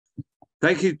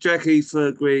Thank you, Jackie, for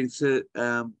agreeing to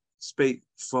speak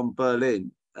from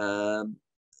Berlin,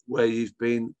 where you've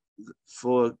been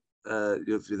for,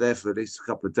 you're there for at least a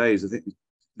couple of days. I think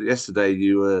yesterday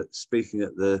you were speaking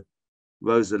at the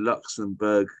Rosa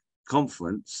Luxemburg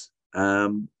Conference.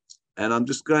 And I'm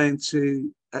just going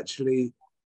to actually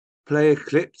play a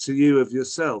clip to you of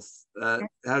yourself. How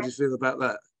do you feel about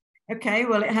that? Okay,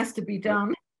 well, it has to be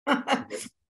done.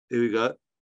 Here we go.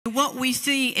 What we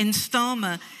see in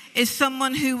Starmer is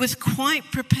someone who was quite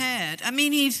prepared. I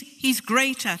mean, he's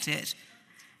great at it,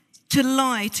 to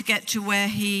lie to get to where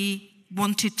he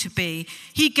wanted to be.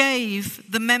 He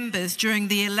gave the members during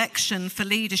the election for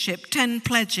leadership 10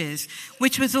 pledges,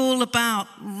 which was all about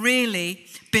really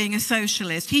being a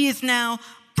socialist. He has now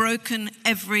broken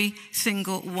every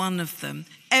single one of them.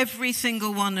 Every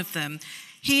single one of them.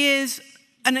 He is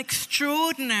an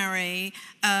extraordinary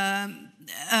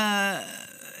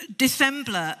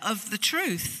dissembler of the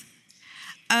truth.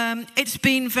 It's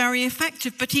been very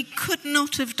effective, but he could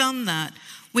not have done that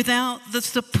without the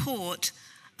support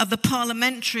of the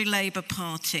Parliamentary Labour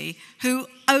Party, who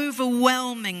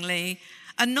overwhelmingly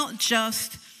are not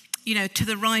just, to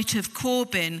the right of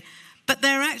Corbyn, but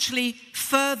they're actually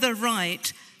further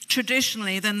right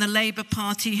traditionally than the Labour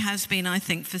Party has been, I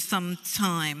think, for some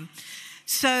time.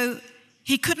 So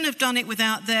he couldn't have done it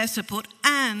without their support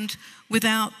and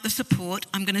without the support,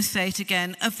 I'm going to say it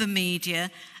again, of the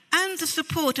media and the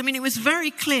support. I mean, it was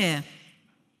very clear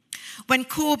when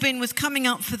Corbyn was coming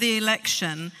up for the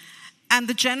election and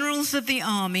the generals of the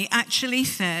army actually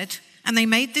said, and they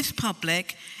made this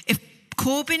public, if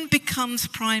Corbyn becomes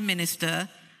Prime Minister,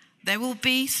 there will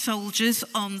be soldiers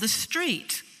on the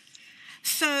street.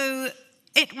 So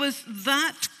it was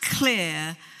that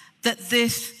clear that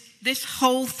this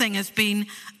whole thing has been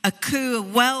a coup, a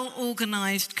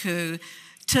well-organised coup,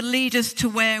 to lead us to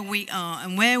where we are.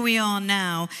 And where we are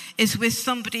now is with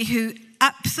somebody who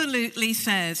absolutely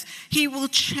says he will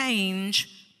change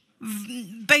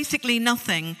basically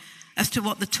nothing as to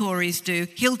what the Tories do.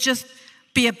 He'll just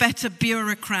be a better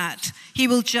bureaucrat. He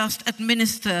will just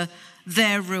administer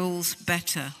their rules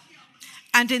better.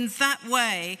 And in that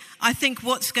way, I think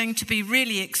what's going to be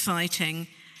really exciting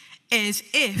is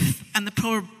if, and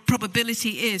the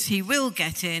probability is he will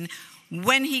get in,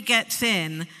 when he gets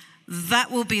in,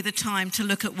 that will be the time to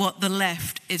look at what the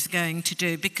left is going to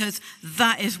do, because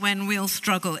that is when real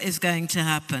struggle is going to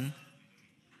happen.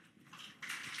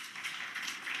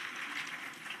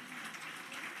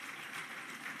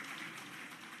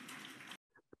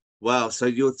 Wow, so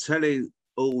you're telling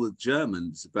all the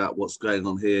Germans about what's going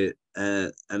on here,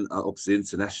 and obviously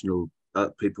international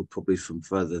people probably from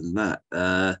further than that.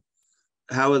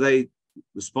 How are they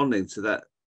responding to that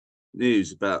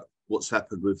news about what's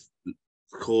happened with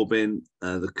Corbyn,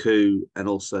 the coup, and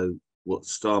also what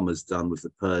Starmer's done with the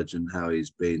purge and how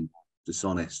he's been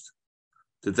dishonest?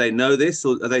 Did they know this,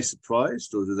 or are they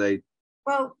surprised, or do they?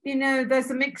 Well,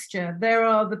 there's a mixture. There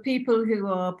are the people who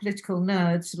are political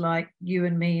nerds like you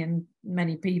and me and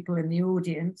many people in the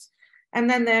audience. And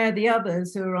then there are the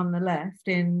others who are on the left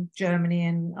in Germany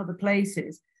and other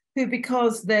places who,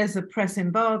 because there's a press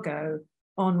embargo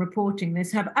on reporting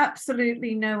this, have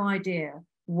absolutely no idea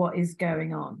what is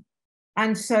going on.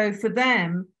 And so for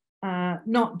them,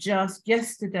 not just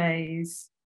yesterday's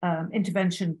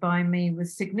intervention by me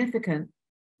was significant,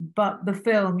 but the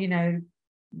film,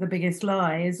 The Biggest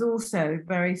Lie, is also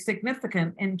very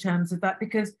significant in terms of that,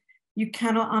 because you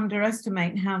cannot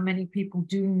underestimate how many people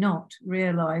do not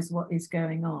realise what is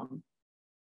going on.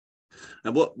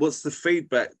 And what's the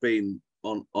feedback been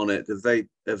on it?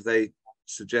 Have they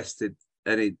suggested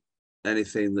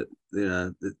anything that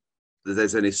that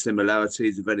there's any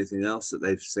similarities of anything else that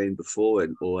they've seen before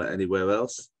or anywhere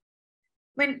else?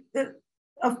 I mean,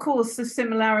 of course, the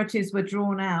similarities were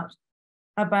drawn out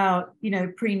about,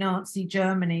 pre-Nazi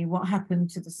Germany, what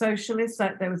happened to the socialists.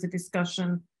 There was a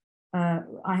discussion. I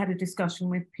had a discussion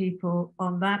with people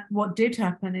on that. What did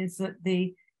happen is that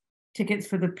the tickets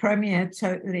for the premiere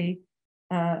totally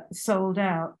sold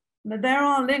out. But there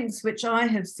are links which I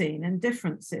have seen and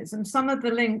differences. And some of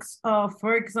the links are,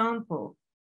 for example,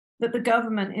 that the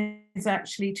government is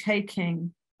actually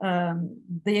taking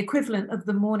the equivalent of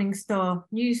the Morning Star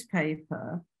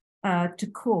newspaper to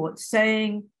court,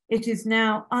 saying it is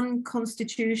now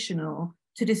unconstitutional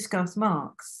to discuss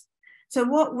Marx. So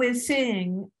what we're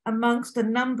seeing amongst a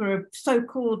number of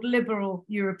so-called liberal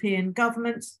European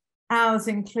governments, ours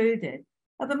included,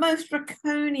 are the most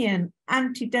draconian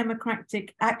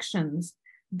anti-democratic actions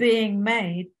being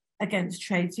made against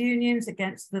trade unions,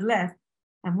 against the left.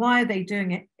 And why are they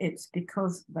doing it? It's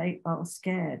because they are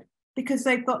scared, because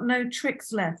they've got no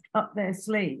tricks left up their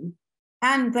sleeve.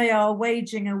 And they are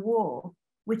waging a war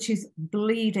which is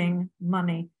bleeding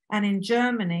money. And in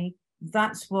Germany,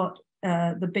 that's what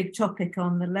the big topic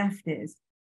on the left is.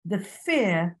 The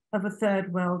fear of a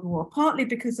third world war, partly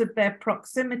because of their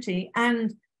proximity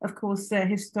and, of course, their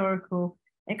historical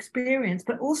experience,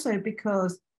 but also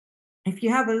because if you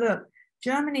have a look,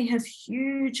 Germany has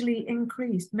hugely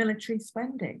increased military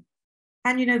spending.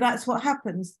 And, you know, that's what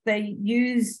happens. They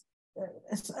use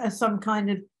some kind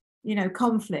of, you know,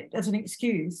 conflict as an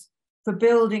excuse for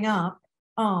building up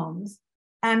arms.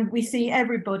 And we see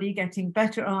everybody getting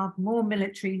better armed, more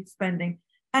military spending.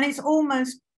 And it's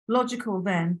almost logical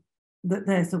then that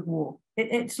there's a war.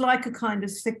 It's like a kind of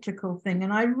cyclical thing.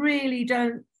 And I really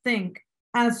don't think,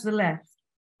 as the left,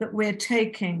 that we're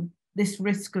taking this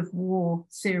risk of war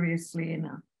seriously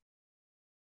enough.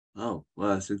 Oh,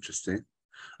 well, that's interesting.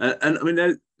 And I mean,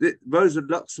 the Rosa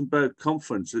Luxemburg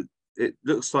Conference, it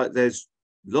looks like there's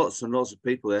lots and lots of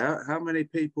people there. How many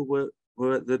people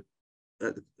were at the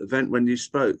event when you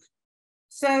spoke?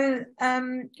 So,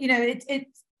 you know,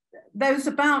 there was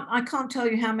about, I can't tell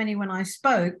you how many when I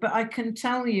spoke, but I can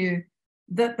tell you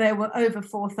that there were over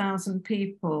 4,000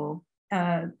 people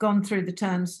gone through the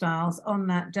turnstiles on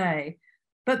that day.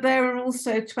 But there are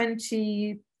also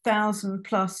 20,000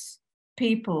 plus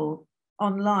people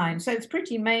online. So it's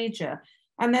pretty major.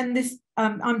 And then this,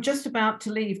 I'm just about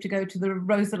to leave to go to the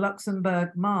Rosa Luxemburg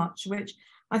March, which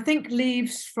I think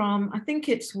leaves from, I think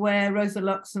it's where Rosa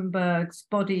Luxemburg's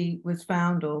body was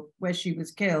found or where she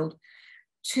was killed,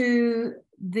 to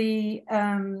the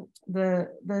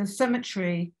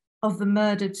cemetery of the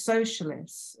murdered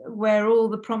socialists, where all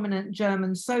the prominent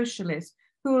German socialists,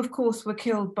 who of course were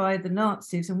killed by the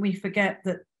Nazis, and we forget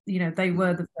that, you know, they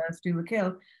were the first who were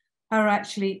killed, are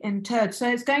actually interred. So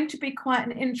it's going to be quite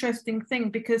an interesting thing,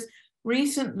 because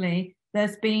recently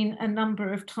there's been a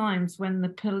number of times when the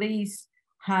police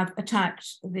have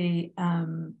attacked the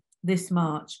this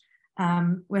march.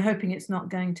 We're hoping it's not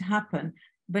going to happen,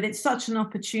 but it's such an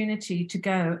opportunity to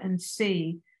go and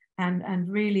see and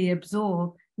really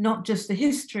absorb not just the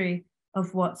history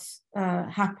of what's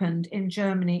happened in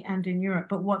Germany and in Europe,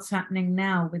 but what's happening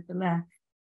now with the left.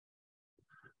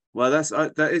 Well,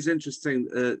 that is interesting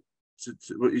to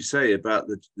what you say about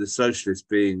the socialists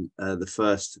being the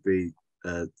first to be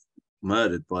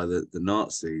murdered by the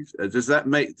Nazis. Does that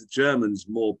make the Germans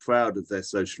more proud of their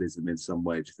socialism in some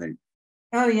way, do you think?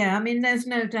 Oh, yeah. I mean, there's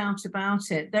no doubt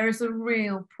about it. There is a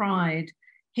real pride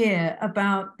here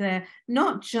about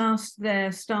not just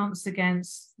their stance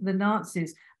against the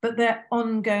Nazis, but their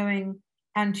ongoing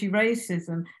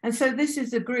anti-racism. And so this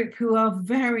is a group who are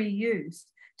very used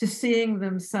to seeing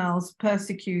themselves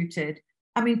persecuted,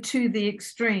 I mean, to the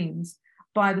extremes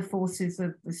by the forces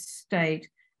of the state.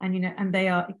 And, you know, and they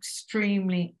are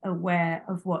extremely aware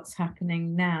of what's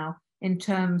happening now in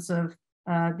terms of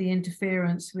the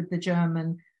interference with the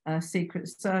German Secret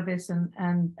Service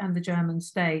and the German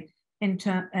state in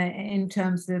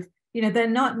terms of, you know, they're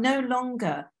no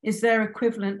longer is their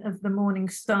equivalent of the Morning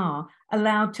Star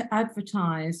allowed to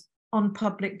advertise on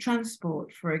public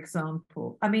transport, for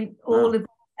example. I mean, all of the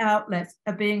outlets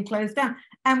are being closed down,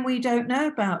 and we don't know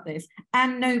about this,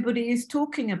 and nobody is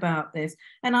talking about this.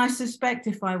 And I suspect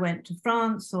if I went to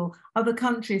France or other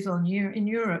countries in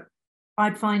Europe,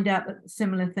 I'd find out that a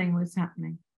similar thing was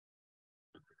happening.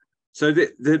 So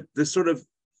the sort of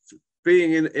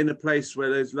being in a place where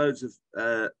there's loads of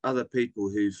other people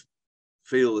who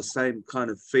feel the same kind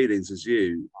of feelings as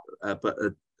you, but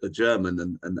are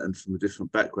German and from a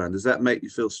different background, does that make you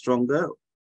feel stronger?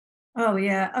 Oh,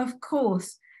 yeah, of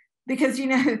course. Because, you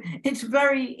know, it's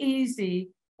very easy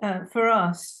for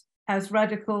us as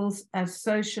radicals, as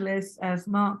socialists, as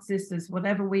Marxists, as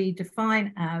whatever we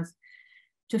define as,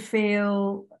 to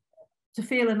feel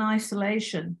an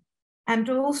isolation, and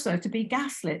also to be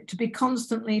gaslit, to be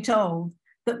constantly told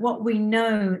that what we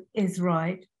know is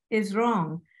right is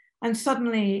wrong. And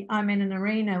suddenly I'm in an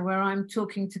arena where I'm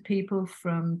talking to people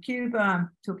from Cuba, I'm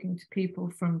talking to people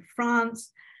from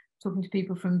France, talking to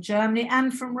people from Germany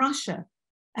and from Russia.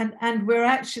 And we're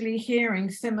actually hearing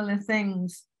similar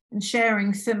things and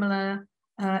sharing similar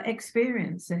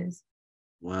experiences.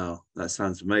 Wow, that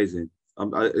sounds amazing.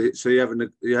 So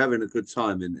you're having a good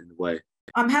time in a way.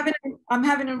 I'm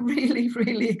having a really,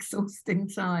 really exhausting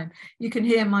time. You can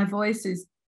hear my voice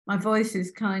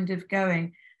is kind of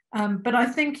going, but I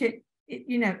think it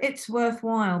you know, it's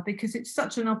worthwhile because it's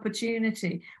such an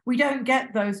opportunity. We don't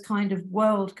get those kind of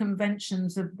world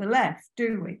conventions of the left,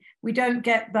 do we? We don't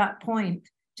get that point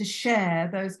to share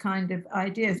those kind of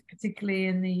ideas, particularly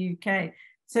in the UK.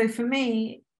 So for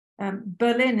me,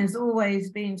 Berlin has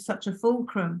always been such a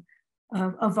fulcrum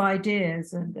of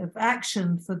ideas and of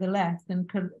action for the left and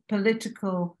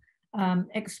political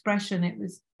expression. It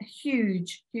was a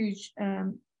huge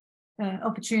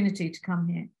opportunity to come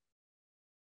here.